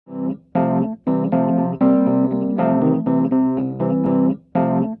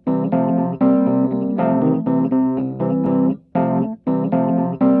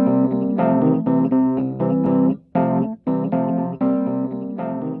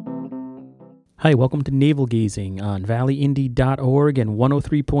Hi, welcome to Navel Gazing on valleyindy.org and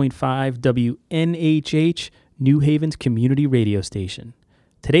 103.5 WNHH, New Haven's community radio station.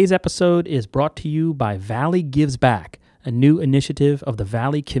 Today's episode is brought to you by Valley Gives Back, a new initiative of the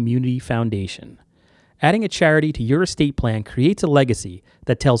Valley Community Foundation. Adding a charity to your estate plan creates a legacy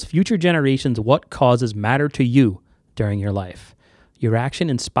that tells future generations what causes matter to you during your life. Your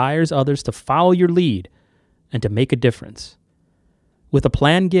action inspires others to follow your lead and to make a difference. With a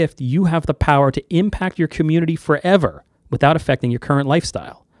planned gift, you have the power to impact your community forever without affecting your current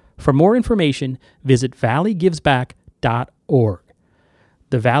lifestyle. For more information, visit valleygivesback.org.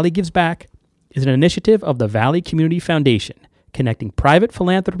 The Valley Gives Back is an initiative of the Valley Community Foundation, connecting private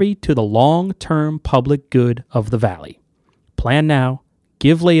philanthropy to the long-term public good of the Valley. Plan now,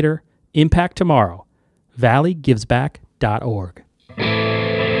 give later, impact tomorrow. valleygivesback.org.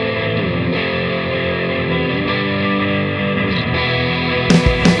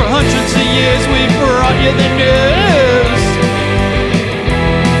 Hundreds of years we brought you the news.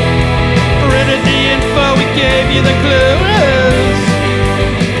 Printed the info, we gave you the clues.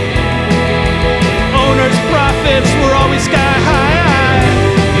 Owners' profits were always sky high.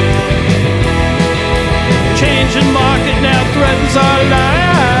 Changing market now threatens our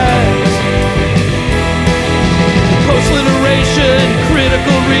lives. Post-literation,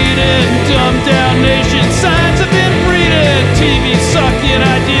 critical reading, dumbed down nation, signs of inbreeding, TV sucking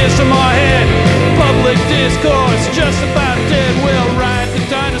ideas from our head, public discourse just about dead. We'll ride the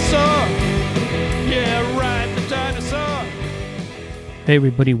dinosaur, yeah, ride the dinosaur. Hey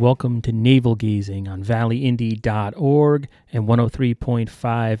everybody, welcome to Navel Gazing on valleyindy.org and 103.5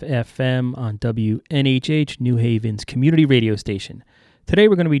 FM on WNHH, New Haven's community radio station. Today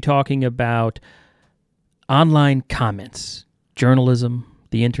we're going to be talking about online comments, journalism,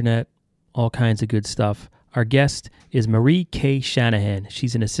 the internet, all kinds of good stuff. Our guest is Marie K. Shanahan.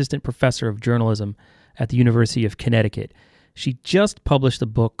 She's an assistant professor of journalism at the University of Connecticut. She just published a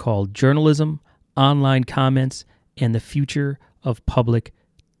book called Journalism, Online Comments, and the Future of Public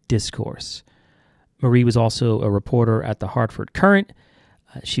Discourse. Marie was also a reporter at the Hartford Courant.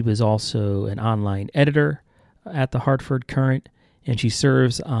 She was also an online editor at the Hartford Courant, and she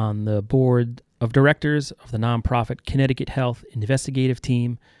serves on the board of directors of the nonprofit Connecticut Health Investigative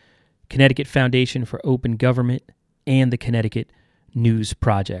Team, Connecticut Foundation for Open Government, and the Connecticut News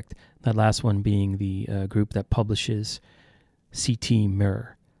Project. That last one being the group that publishes CT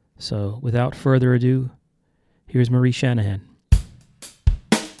Mirror. So without further ado, here's Marie Shanahan.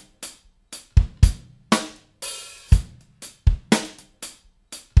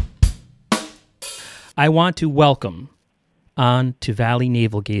 I want to welcome on to Valley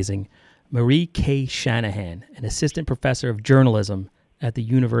Navel Gazing Marie K. Shanahan, an assistant professor of journalism at the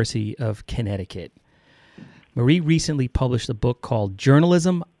University of Connecticut. Marie recently published a book called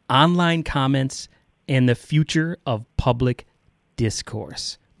Journalism, Online Comments, and the Future of Public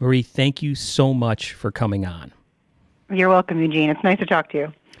Discourse. Marie, thank you so much for coming on. You're welcome, Eugene. It's nice to talk to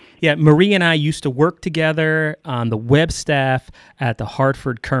you. Yeah, Marie and I used to work together on the web staff at the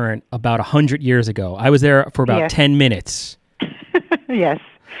Hartford Courant about 100 years ago. I was there for about 10 minutes. Yes.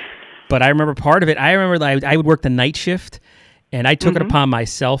 But I remember part of it. I remember that I would work the night shift, and I took it upon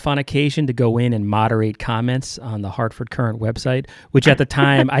myself on occasion to go in and moderate comments on the Hartford Courant website, which at the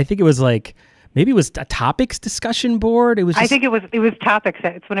time, I think it was like, maybe it was a topics discussion board. It was. I think it was topics.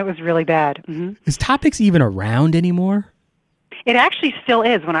 It's when it was really bad. Mm-hmm. Is topics even around anymore? It actually still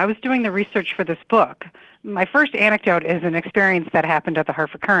is. When I was doing the research for this book, my first anecdote is an experience that happened at the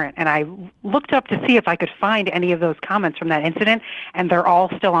Hartford Courant, and I looked up to see if I could find any of those comments from that incident, and they're all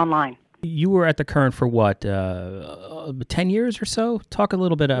still online. You were at the Courant for what, 10 years or so? Talk a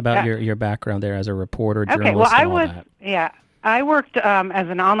little bit about your background there as a reporter, journalist, okay, well, and all that. I worked as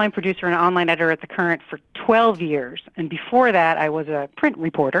an online producer and online editor at the Courant for 12 years, and before that I was a print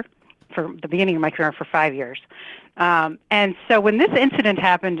reporter for the beginning of my career for 5 years. And so when this incident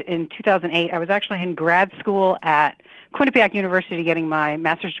happened in 2008, I was actually in grad school at Quinnipiac University getting my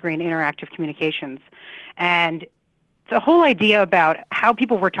master's degree in interactive communications. And the whole idea about how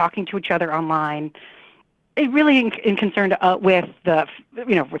people were talking to each other online, it really in concern with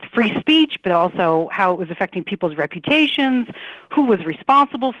with free speech, but also how it was affecting people's reputations, who was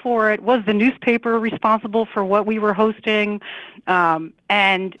responsible for it, was the newspaper responsible for what we were hosting, and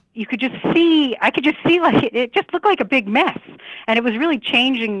I could just see like it just looked like a big mess, and it was really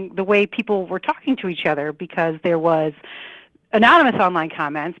changing the way people were talking to each other because there was anonymous online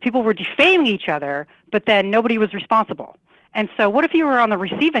comments, people were defaming each other, but then nobody was responsible. And so what if you were on the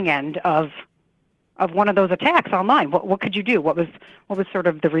receiving end of one of those attacks online? What could you do? What was sort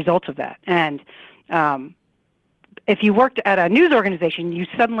of the result of that? And if you worked at a news organization, you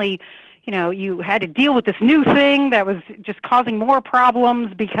suddenly, you had to deal with this new thing that was just causing more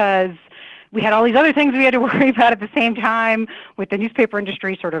problems because we had all these other things we had to worry about at the same time, with the newspaper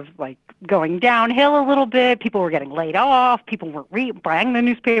industry sort of like going downhill a little bit. People were getting laid off. People weren't buying the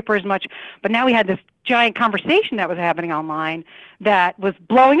newspaper as much. But now we had this giant conversation that was happening online that was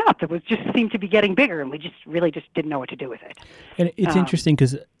blowing up. That was just seemed to be getting bigger, and we just really didn't know what to do with it. And it's interesting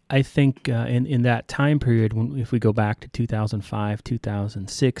because I think in that time period, if we go back to 2005,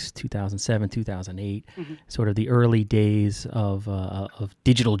 2006, 2007, 2008, sort of the early days of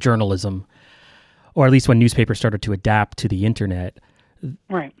digital journalism, or at least when newspapers started to adapt to the internet,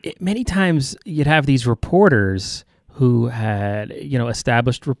 right? Many times you'd have these reporters who had,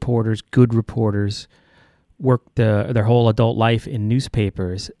 established reporters, good reporters, worked their whole adult life in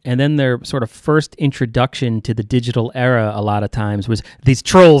newspapers, and then their sort of first introduction to the digital era a lot of times was these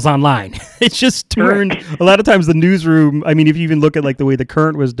trolls online. It just turned, a lot of times the newsroom, I mean, if you even look at like the way the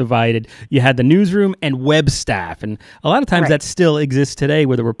Courant was divided, you had the newsroom and web staff, and a lot of times that still exists today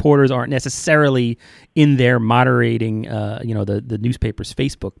where the reporters aren't necessarily in there moderating, the newspaper's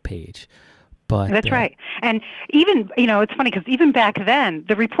Facebook page. But, that's right. And even, it's funny because even back then,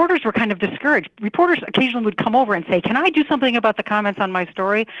 the reporters were kind of discouraged. Reporters occasionally would come over and say, can I do something about the comments on my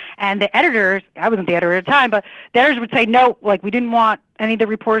story? And the editors, I wasn't the editor at the time, but the editors would say, no, like we didn't want any of the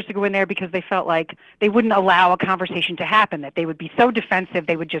reporters to go in there because they felt like they wouldn't allow a conversation to happen, that they would be so defensive,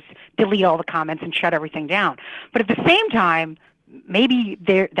 they would just delete all the comments and shut everything down. But at the same time, maybe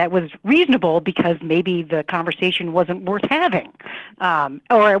that was reasonable because maybe the conversation wasn't worth having,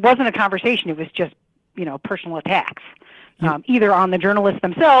 or it wasn't a conversation. It was just, personal attacks, either on the journalists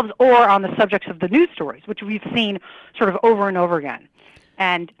themselves or on the subjects of the news stories, which we've seen sort of over and over again.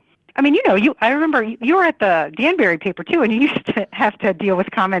 And I mean, I remember you were at the Danbury paper too, and you used to have to deal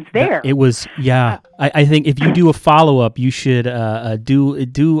with comments there. It was, I think if you do a follow-up, you should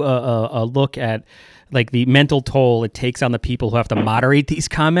do a look at like the mental toll it takes on the people who have to moderate these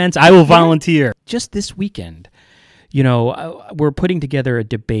comments. I will volunteer. Just this weekend, we're putting together a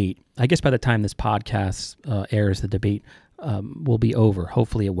debate. I guess by the time this podcast airs, the debate will be over.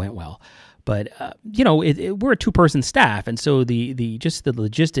 Hopefully it went well. But, we're a two-person staff, and so the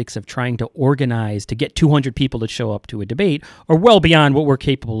logistics of trying to organize to get 200 people to show up to a debate are well beyond what we're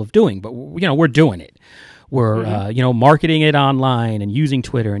capable of doing. But, we're doing it. We're, marketing it online and using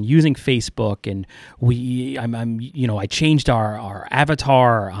Twitter and using Facebook. And I changed our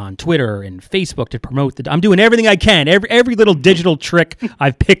avatar on Twitter and Facebook to promote I'm doing everything I can. Every little digital trick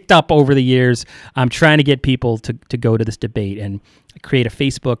I've picked up over the years. I'm trying to get people to go to this debate, and I create a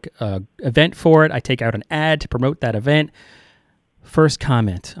Facebook event for it. I take out an ad to promote that event. First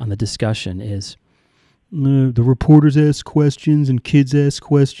comment on the discussion is, the reporters ask questions and kids ask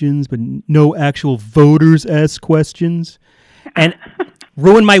questions, but no actual voters ask questions. And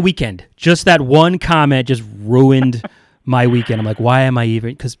ruined my weekend. Just that one comment just ruined my weekend. I'm like, why am I even?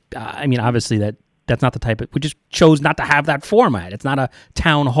 Because, obviously that's not the type of, we just chose not to have that format. It's not a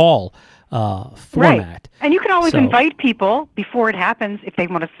town hall format. Right. And you can always invite people before it happens if they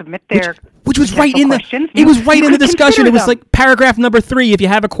want to submit their which was right in questions. It was right in the discussion. It was like paragraph number 3. If you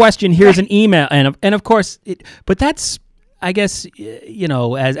have a question, here's an email. And of course, but that's, I guess,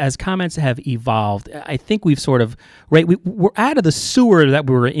 as comments have evolved, I think we've sort of, we're out of the sewer that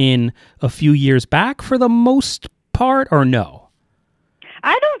we were in a few years back for the most part, or no?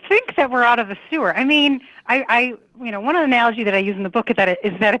 I don't think that we're out of the sewer. I mean, one of the analogies that I use in the book is that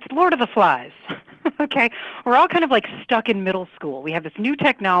it's Lord of the Flies. Okay, we're all kind of like stuck in middle school. We have this new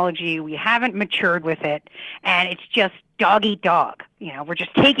technology, we haven't matured with it, and it's just dog eat dog. We're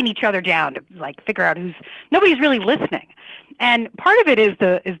just taking each other down to like figure out nobody's really listening. And part of it is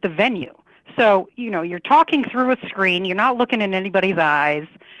the venue. So, you're talking through a screen, you're not looking in anybody's eyes,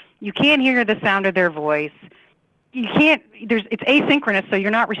 you can't hear the sound of their voice. It's asynchronous, so you're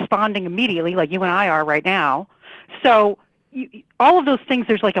not responding immediately like you and I are right now. So all of those things,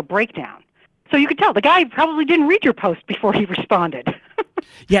 there's like a breakdown. So you could tell the guy probably didn't read your post before he responded.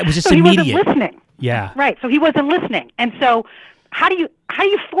 Yeah, it was just so immediate. He wasn't listening. Yeah. Right, so he wasn't listening. And so how do you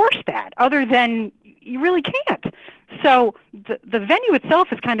force that other than you really can't? So the venue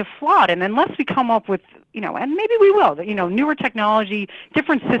itself is kind of flawed, and unless we come up with, and maybe we will, newer technology,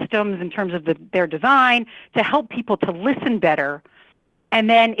 different systems in terms of their design to help people to listen better, and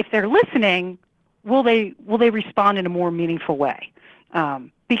then if they're listening, will they respond in a more meaningful way?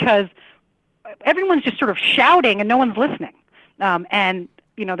 Because everyone's just sort of shouting and no one's listening. And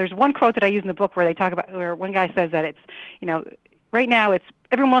there's one quote that I use in the book where they talk about where one guy says that it's, right now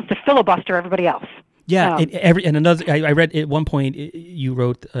everyone wants to filibuster everybody else. Yeah, I read at one point you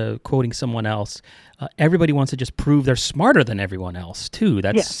wrote, quoting someone else, everybody wants to just prove they're smarter than everyone else too.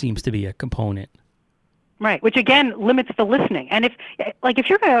 That seems to be a component. Right, which again limits the listening. And if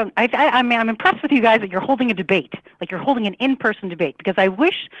you're going to, I'm impressed with you guys that you're holding a debate, like you're holding an in-person debate, because I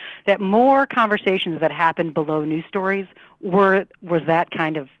wish that more conversations that happen below news stories was that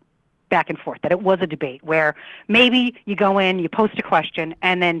kind of back and forth, that it was a debate where maybe you go in, you post a question,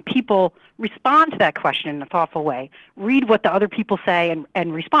 and then people respond to that question in a thoughtful way, read what the other people say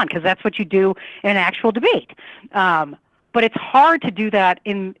and respond, because that's what you do in an actual debate. But it's hard to do that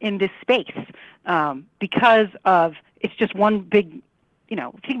in this space because of it's just one big,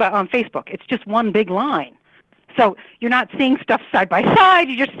 think about on Facebook, it's just one big line. So you're not seeing stuff side by side,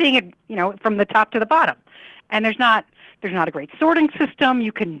 you're just seeing it, from the top to the bottom. And there's not a great sorting system.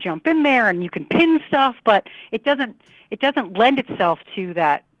 You can jump in there and you can pin stuff, but it doesn't lend itself to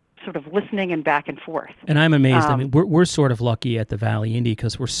that sort of listening and back and forth. And I'm amazed. We're sort of lucky at the Valley Indy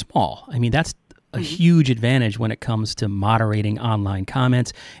because we're small. That's a huge advantage when it comes to moderating online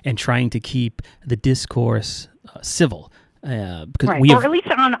comments and trying to keep the discourse civil. Because or at least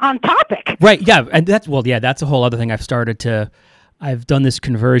on topic. Right, yeah, and that's a whole other thing I've done this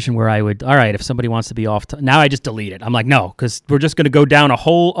conversion where if somebody wants to be off, now I just delete it. I'm like, no, because we're just going to go down a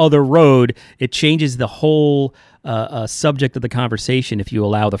whole other road. It changes the whole subject of the conversation if you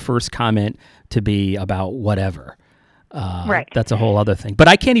allow the first comment to be about whatever. Right. That's a whole other thing. But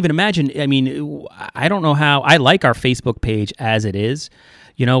I can't even imagine. I don't know how. I like our Facebook page as it is.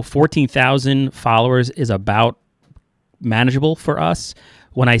 14,000 followers is about manageable for us.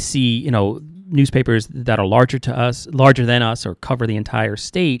 When I see, newspapers that are larger than us, or cover the entire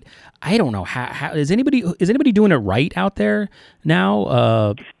state, I don't know how is anybody doing it right out there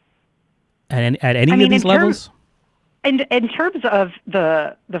now at any of these levels? In terms of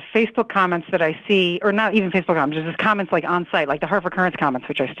the Facebook comments that I see, or not even Facebook comments, just comments like on site, like the Hartford Courant comments,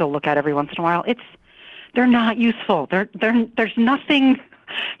 which I still look at every once in a while. They're not useful. There's nothing.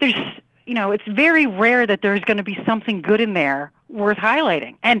 It's very rare that there's going to be something good in there worth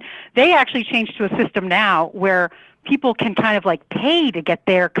highlighting. And they actually changed to a system now where people can kind of like pay to get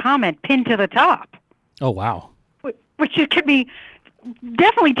their comment pinned to the top. Oh, wow. Which it could be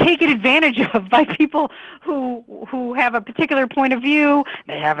definitely taken advantage of by people who have a particular point of view.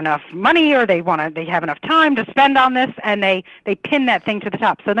 They have enough money, or they have enough time to spend on this, and they pin that thing to the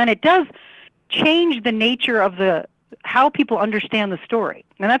top. So then it does change the nature of how people understand the story.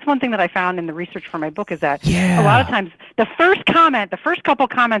 And that's one thing that I found in the research for my book, is that a lot of times the first couple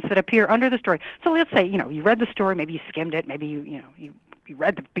comments that appear under the story. So let's say, you read the story, maybe you skimmed it, maybe you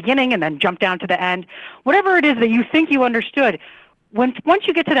read the beginning and then jumped down to the end. Whatever it is that you think you understood, once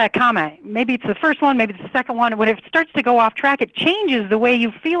you get to that comment, maybe it's the first one, maybe it's the second one, when it starts to go off track, it changes the way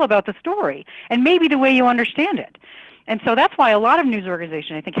you feel about the story and maybe the way you understand it. And so that's why a lot of news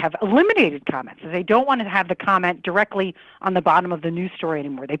organizations, I think, have eliminated comments. They don't want to have the comment directly on the bottom of the news story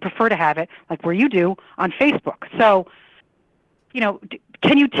anymore. They prefer to have it, like where you do, on Facebook. So,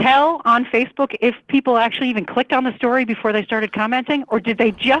 can you tell on Facebook if people actually even clicked on the story before they started commenting, or did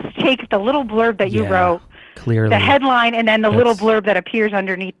they just take the little blurb that you wrote, clearly, the headline, and then the little blurb that appears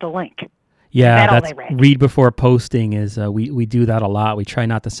underneath the link? Yeah, that's read before posting is we do that a lot. We try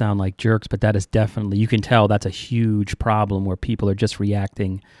not to sound like jerks, but that is definitely, you can tell that's a huge problem where people are just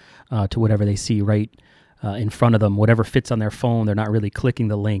reacting to whatever they see right in front of them, whatever fits on their phone. They're not really clicking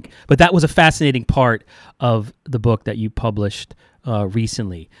the link. But that was a fascinating part of the book that you published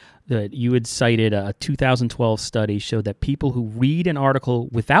recently. That you had cited a 2012 study showed that people who read an article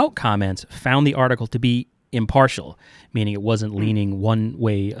without comments found the article to be impartial, meaning it wasn't leaning one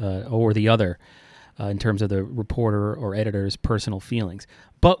way or the other in terms of the reporter or editor's personal feelings.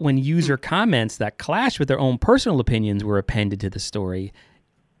 But when user comments that clash with their own personal opinions were appended to the story,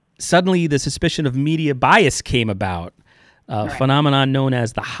 suddenly the suspicion of media bias came about, a phenomenon known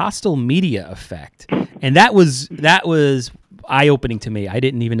as the hostile media effect. And that was eye-opening to me. I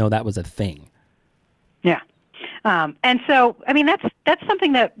didn't even know that was a thing. Yeah. And so, that's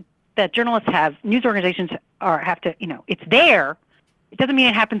something that journalists have, news organizations have to, it's there. It doesn't mean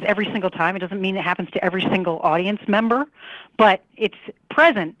it happens every single time. It doesn't mean it happens to every single audience member, but it's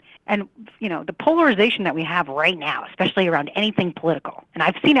present. And, the polarization that we have right now, especially around anything political, and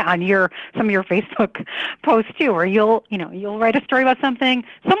I've seen it on some of your Facebook posts too, where you'll write a story about something,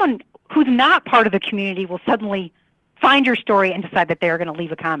 someone who's not part of the community will suddenly find your story and decide that they're going to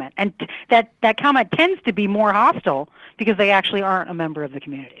leave a comment. And that comment tends to be more hostile because they actually aren't a member of the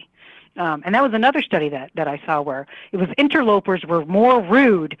community. And that was another study that I saw where it was interlopers were more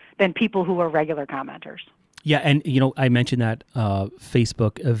rude than people who are regular commenters. Yeah, and I mentioned that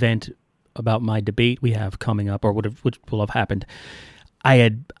Facebook event about my debate we have coming up, or which will have happened, I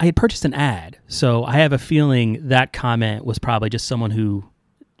had purchased an ad. So I have a feeling that comment was probably just someone who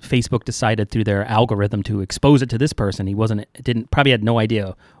Facebook decided through their algorithm to expose it to this person. He probably had no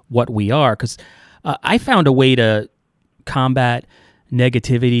idea what we are, because I found a way to combat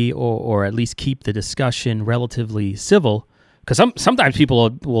negativity or at least keep the discussion relatively civil, because sometimes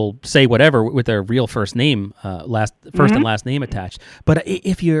people will say whatever with their real first name, first and last name attached. But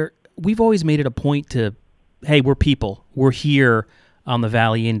we've always made it a point to, hey, we're people. We're here on the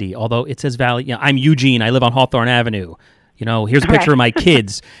Valley Indy. Although it says Valley, I'm Eugene. I live on Hawthorne Avenue. Here's a picture of my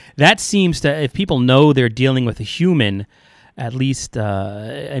kids. That seems to, if people know they're dealing with a human, at least,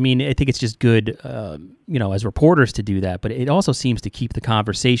 I think it's just good, as reporters to do that. But it also seems to keep the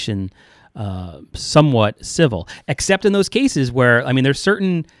conversation somewhat civil, except in those cases where, there's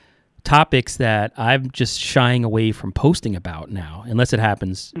certain topics that I'm just shying away from posting about now, unless it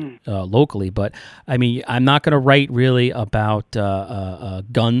happens locally. But I'm not going to write really about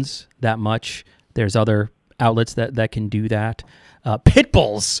guns that much. There's other outlets that can do that. Pit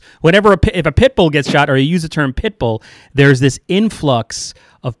bulls. If a pit bull gets shot, or you use the term pit bull, there's this influx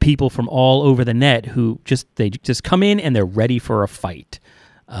of people from all over the net who just come in and they're ready for a fight.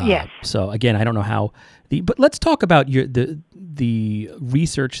 Yes. So again, I don't know how but let's talk about the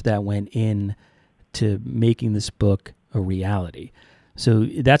research that went in to making this book a reality. So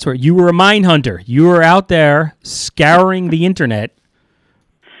that's where you were a mine hunter. You were out there scouring the internet,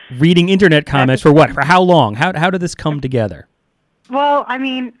 reading internet comments for what? For how long? How did this come together? Well,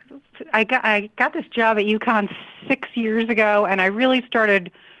 I got this job at UConn 6 years ago, and I really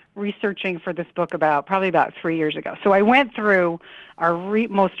started researching for this book probably about 3 years ago. So I went through our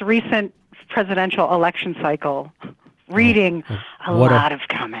most recent presidential election cycle, reading a lot of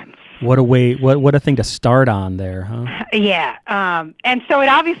comments. What a thing to start on there, huh? Yeah, and so it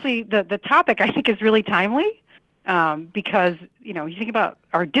obviously the topic I think is really timely, because you think about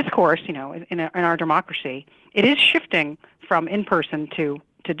our discourse, in our democracy, it is shifting from in-person to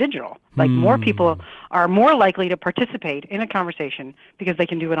digital. Like more people are more likely to participate in a conversation because they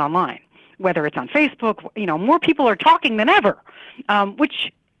can do it online, whether it's on Facebook. More people are talking than ever,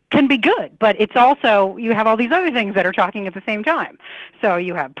 which can be good, but it's also, you have all these other things that are talking at the same time. So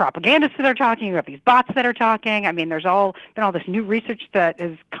you have propagandists that are talking, you have these bots that are talking. There's been all this new research that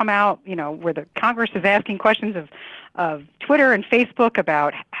has come out, where the Congress is asking questions of Twitter and Facebook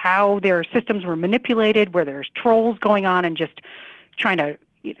about how their systems were manipulated, where there's trolls going on and just trying to,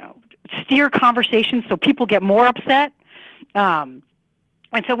 steer conversations so people get more upset. And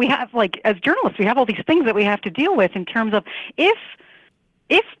so we have, as journalists, we have all these things that we have to deal with in terms of if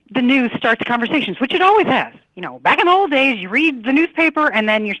the news starts conversations, which it always has. Back in the old days, you read the newspaper and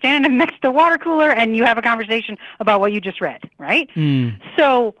then you're standing next to the water cooler and you have a conversation about what you just read, right?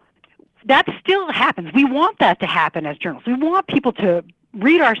 So that still happens. We want that to happen as journalists. We want people to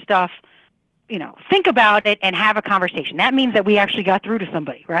read our stuff, think about it and have a conversation. That means that we actually got through to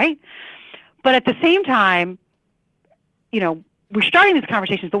somebody, right? But at the same time, we're starting these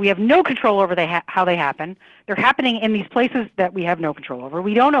conversations, but we have no control over how they happen. They're happening in these places that we have no control over.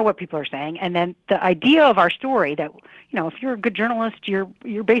 We don't know what people are saying. And then the idea of our story that, if you're a good journalist, you're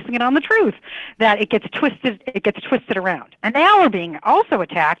basing it on the truth, that it gets twisted around. And now we're being also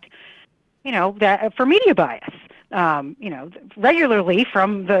attacked, that for media bias. Regularly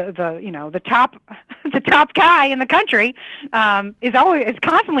from the top guy in the country is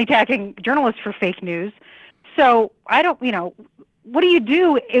constantly attacking journalists for fake news. So what do you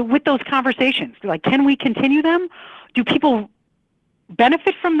do with those conversations? Can we continue them? Do people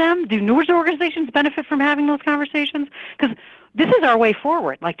benefit from them? Do news organizations benefit from having those conversations? Because this is our way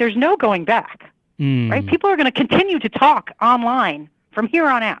forward. There's no going back, right? People are going to continue to talk online from here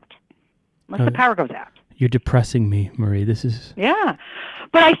on out, unless the power goes out. You're depressing me, Marie. This is... Yeah.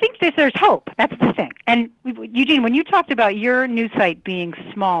 But I think there's hope. That's the thing. And Eugene, when you talked about your news site being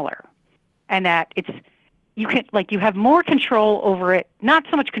smaller and that you have more control over it, not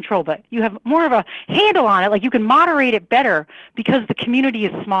so much control, but you have more of a handle on it, you can moderate it better because the community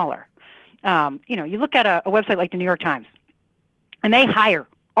is smaller. You look at a website like the New York Times, and they hire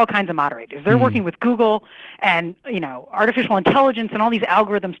all kinds of moderators. They're working with Google and, artificial intelligence and all these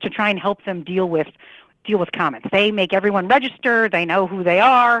algorithms to try and help them deal with comments. They make everyone register. They know who they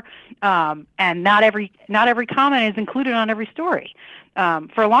are, and not every comment is included on every story.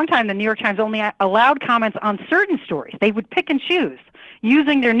 For a long time, the New York Times only allowed comments on certain stories. They would pick and choose,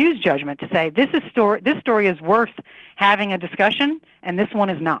 using their news judgment to say this story is worth having a discussion, and this one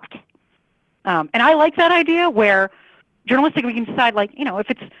is not. And I like that idea where journalistically we can decide, if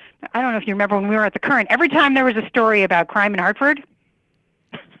it's, I don't know if you remember when we were at the Courant, every time there was a story about crime in Hartford,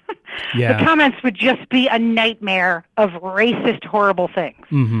 Yeah. The comments would just be a nightmare of racist, horrible things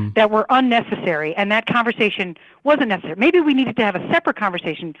that were unnecessary, and that conversation wasn't necessary. Maybe we needed to have a separate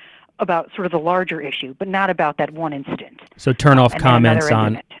conversation about sort of the larger issue, but not about that one incident. So turn off comments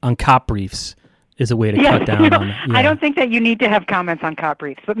on cop briefs is a way to cut down on. Yeah. I don't think that you need to have comments on cop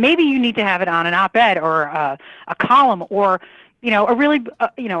briefs, but maybe you need to have it on an op-ed or a column or a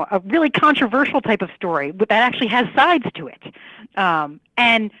really controversial type of story that actually has sides to it.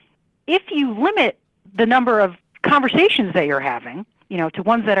 And if you limit the number of conversations that you're having, to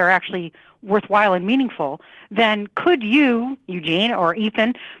ones that are actually worthwhile and meaningful, then could you, Eugene or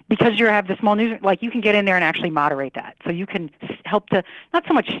Ethan, because you have the small news, you can get in there and actually moderate that. So you can help to not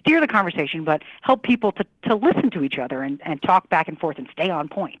so much steer the conversation, but help people to listen to each other and talk back and forth and stay on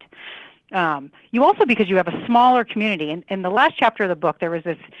point. You also, because you have a smaller community, in the last chapter of the book, there was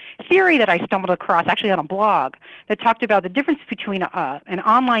this theory that I stumbled across actually on a blog that talked about the difference between an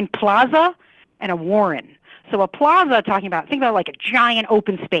online plaza and a warren. So a plaza, think about like a giant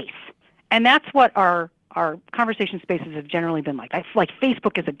open space. And that's what our conversation spaces have generally been like. Like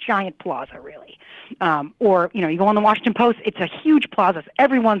Facebook is a giant plaza, really. Or, you go on the Washington Post, it's a huge plaza.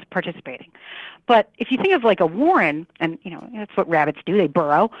 Everyone's participating. But if you think of like a warren, and, that's what rabbits do, they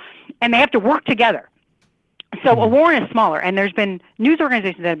burrow, and they have to work together. So a warren is smaller, and there's been news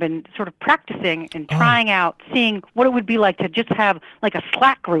organizations that have been sort of practicing and trying out, seeing what it would be like to just have like a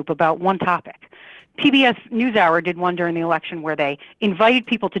Slack group about one topic. PBS NewsHour did one during the election where they invited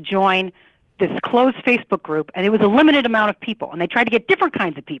people to join this closed Facebook group, and it was a limited amount of people, and they tried to get different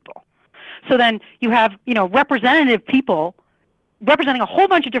kinds of people. So then you have, representative people representing a whole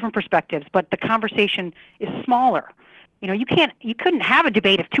bunch of different perspectives, but the conversation is smaller. You couldn't have a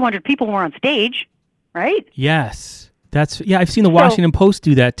debate if 200 people were on stage, right? Yes. I've seen the Washington Post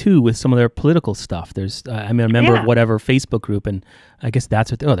do that too with some of their political stuff. There's, I'm a member of whatever Facebook group, and I guess that's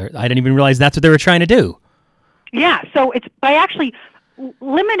what I didn't even realize that's what they were trying to do. Yeah, so it's by actually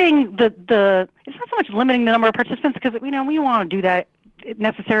limiting it's not so much limiting the number of participants, because we don't want to do that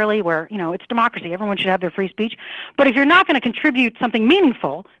necessarily where, it's democracy. Everyone should have their free speech. But if you're not going to contribute something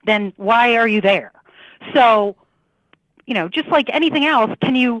meaningful, then why are you there? So, just like anything else,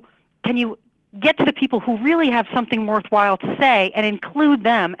 can you get to the people who really have something worthwhile to say and include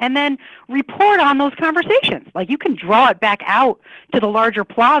them, and then report on those conversations. Like, you can draw it back out to the larger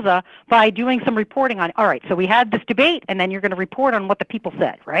plaza by doing some reporting on, all right, so we had this debate, and then you're going to report on what the people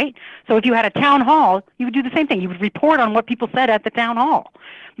said, right? So if you had a town hall, you would do the same thing. You would report on what people said at the town hall.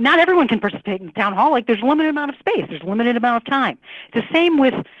 Not everyone can participate in the town hall. Like, there's a limited amount of space. There's a limited amount of time. It's the same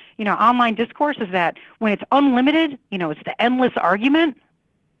with, online discourse, is that when it's unlimited, it's the endless argument.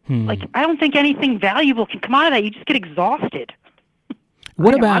 Like, I don't think anything valuable can come out of that. You just get exhausted.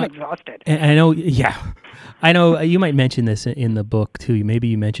 I'm exhausted. And I know you might mention this in the book too. Maybe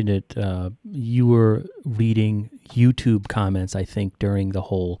you mentioned it. You were reading YouTube comments, I think, during the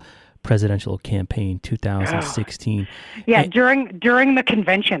whole presidential campaign 2016. Yeah, during the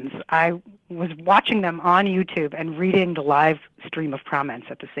conventions, I was watching them on YouTube and reading the live stream of comments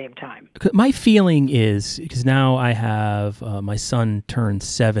at the same time. My feeling is, because now I have my son turned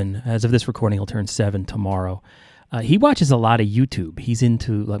 7. As of this recording, he'll turn 7 tomorrow. He watches a lot of YouTube. He's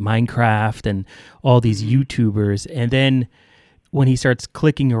into like Minecraft and all these YouTubers. And then when he starts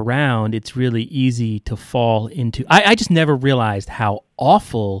clicking around, it's really easy to fall into... I just never realized how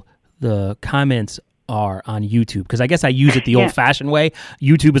awful the comments are on YouTube, because I guess I use it the old-fashioned way.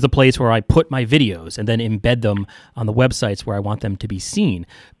 YouTube is a place where I put my videos and then embed them on the websites where I want them to be seen.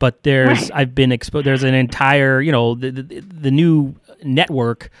 But I've been exposed. There's an entire, the new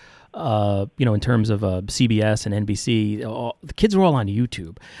network, in terms of CBS and NBC. The kids are all on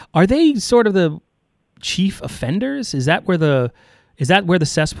YouTube. Are they sort of the chief offenders? Is that where the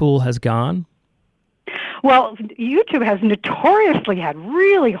cesspool has gone? Well, YouTube has notoriously had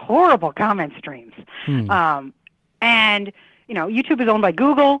really horrible comment streams. And, YouTube is owned by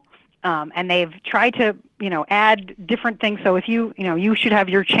Google, and they've tried to, add different things. So if you should have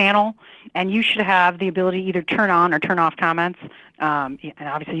your channel, and you should have the ability to either turn on or turn off comments. And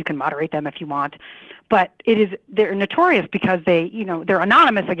obviously you can moderate them if you want. But they're notorious because they're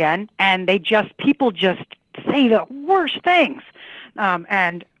anonymous again, and people just say the worst things.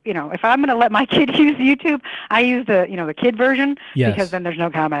 And if I'm going to let my kid use YouTube, I use the kid version, because then there's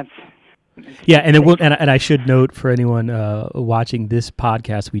no comments. Yeah, and I should note for anyone watching this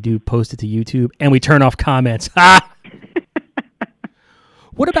podcast, we do post it to YouTube, and we turn off comments.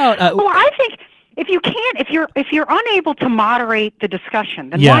 What about? Well, I think if you're unable to moderate the discussion,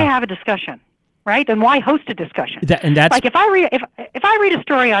 then why have a discussion, right? Then why host a discussion? That's like if I read a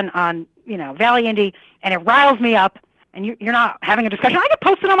story on Valley Indy and it riles me up. and you're not having a discussion, I could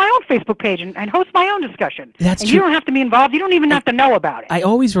post it on my own Facebook page and host my own discussion. That's and true. You don't have to be involved. You don't even have to know about it. I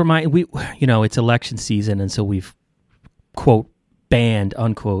always remind it's election season, and so we've quote banned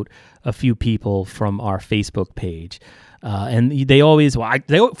unquote a few people from our Facebook page. And they always,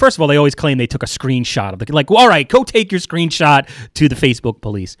 first of all, they always claim they took a screenshot of it. Like, well, all right, go take your screenshot to the Facebook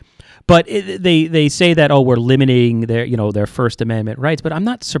police. But they say that, we're limiting their First Amendment rights. But I'm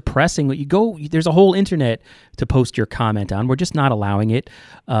not suppressing there's a whole internet to post your comment on. We're just not allowing it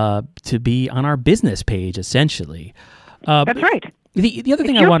to be on our business page, essentially. That's right. The other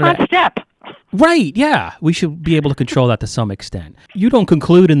thing it's I wanted to step. Right, yeah. We should be able to control that to some extent. You don't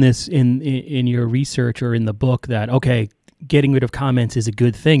conclude in this in your research or in the book that, okay, getting rid of comments is a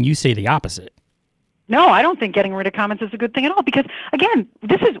good thing. You say the opposite. No, I don't think getting rid of comments is a good thing at all because, again,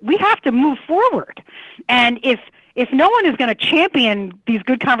 we have to move forward. And if no one is going to champion these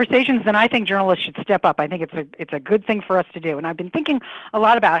good conversations, then I think journalists should step up. I think it's a good thing for us to do. And I've been thinking a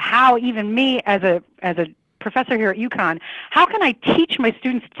lot about how even me as a professor here at UConn, how can I teach my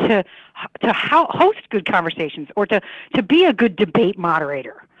students to host good conversations or to be a good debate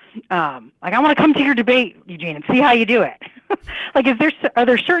moderator? I want to come to your debate, Eugene, and see how you do it. Like, are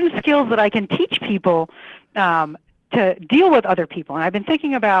there certain skills that I can teach people to deal with other people? And I've been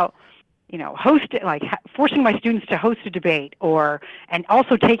thinking about, forcing my students to host a debate, and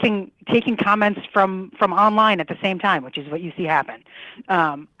also taking comments from online at the same time, which is what you see happen.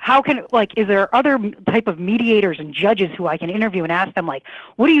 Is there other type of mediators and judges who I can interview and ask them, like,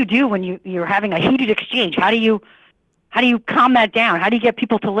 what do you do when you're having a heated exchange? How do you calm that down? How do you get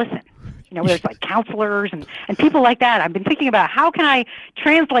people to listen? Whether it's like counselors and people like that. I've been thinking about how can I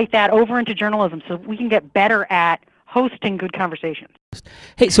translate that over into journalism so we can get better at hosting good conversations.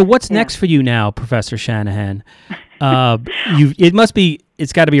 Hey, so what's next for you now, Professor Shanahan?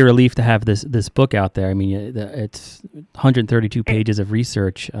 It's got to be a relief to have this book out there. I mean, it's 132 pages of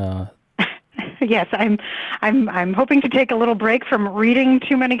research. Yes, I'm hoping to take a little break from reading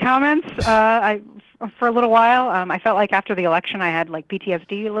too many comments. For a little while, I felt like after the election I had like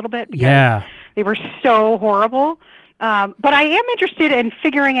PTSD a little bit. Yeah, they were so horrible. But I am interested in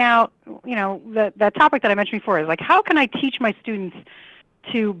figuring out, that topic that I mentioned before is like, how can I teach my students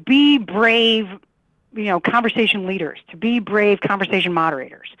to be brave, conversation leaders, to be brave conversation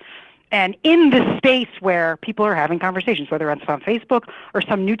moderators, and in the space where people are having conversations, whether it's on Facebook or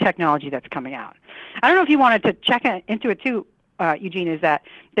some new technology that's coming out. I don't know if you wanted to check into it too, Eugene, is that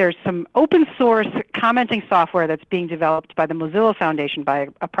there's some open source commenting software that's being developed by the Mozilla Foundation by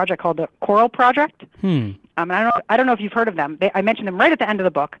a project called the Coral Project. I don't know if you've heard of them. I mentioned them right at the end of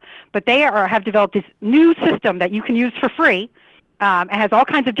the book, but they have developed this new system that you can use for free. It has all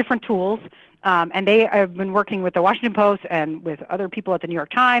kinds of different tools, and they have been working with the Washington Post and with other people at the New York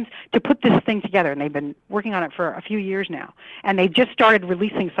Times to put this thing together, and they've been working on it for a few years now. And they just started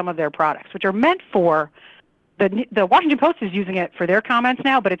releasing some of their products, which are meant for the Washington Post is using it for their comments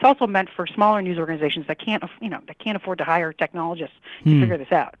now, but it's also meant for smaller news organizations that can't afford to hire technologists to figure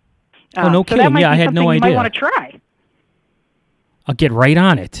this out. No kidding. Yeah, I had no idea. You might want to try. I'll get right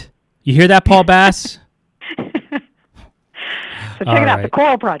on it. You hear that, Paul Bass? So check it out, the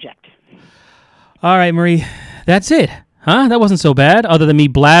Coral Project. All right, Marie. That's it. Huh? That wasn't so bad, other than me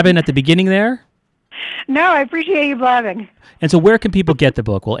blabbing at the beginning there? No, I appreciate you blabbing. And so where can people get the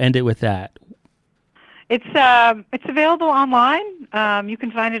book? We'll end it with that. It's available online. You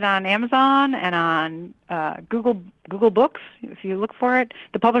can find it on Amazon and on Google Books if you look for it.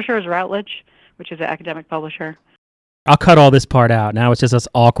 The publisher is Routledge, which is an academic publisher. I'll cut all this part out. Now it's just us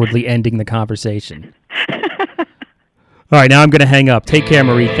awkwardly ending the conversation. All right, now I'm going to hang up. Take care,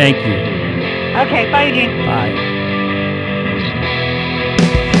 Marie. Thank you. Okay, bye, Eugene. Bye.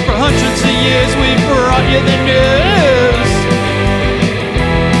 For hundreds of years we've brought you the news.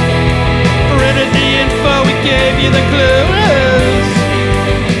 Printed the info, we gave you the clues.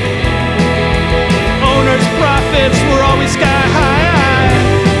 Owners' profits were always sky high.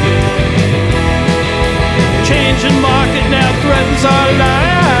 Changing market now threatens our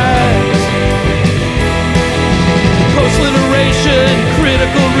lives. Post-literation,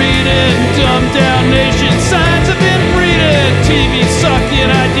 critical reading, dumbed down nation, signs of inbreeding, TV sucking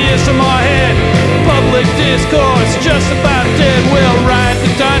ideas from our head, public discourse just about dead. We'll ride the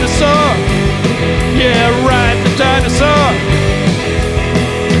dinosaur, yeah, ride the dinosaur.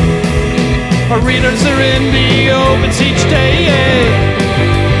 Our readers are in the opens each day,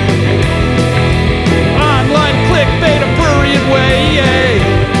 online clickbait, a prurient way,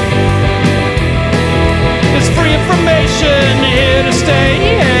 it's free information here to stay.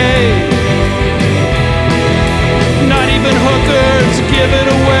 Not even hookers give it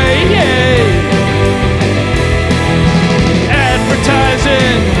away.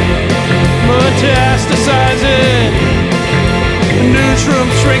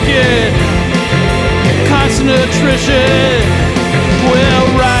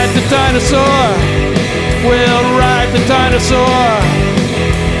 the dinosaur.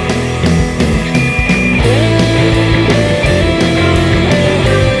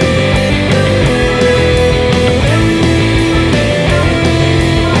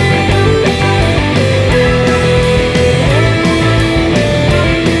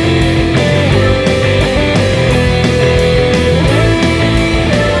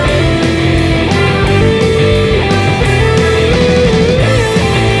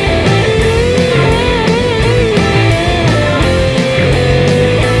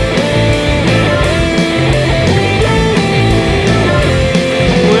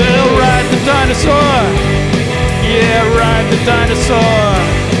 Dinosaur.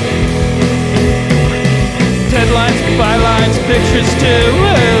 Deadlines, bylines, pictures too.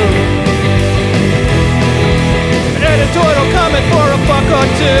 An editorial comment for a buck or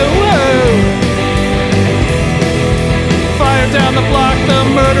two. Fire down the block, the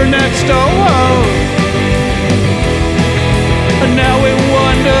murder next door. And now we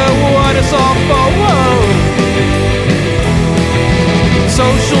wonder what it's all for.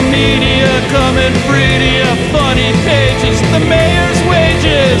 Social media coming free to you, funny pages, the mayor's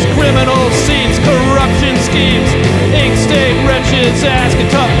wages, criminal seats, corruption schemes, ink state wretches asking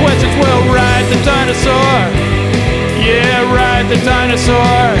tough questions. Well, ride the dinosaur. Yeah, ride the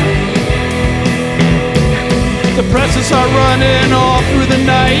dinosaur. The presses are running all through the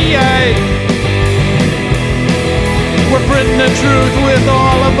night. We're printing the truth with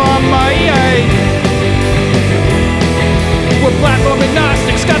all of our might. We're platform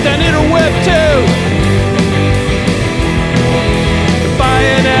agnostics, got that interweb too. Buy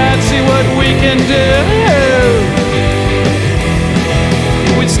an ad, see what we can do.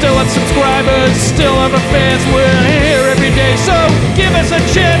 We still have subscribers, still have our fans. We're here every day, so give us a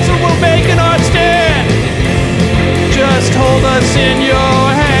chance or we'll make an art stand. Just hold us in your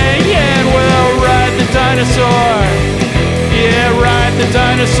hand, and we'll ride the dinosaur. Yeah, ride the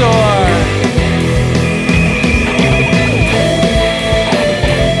dinosaur.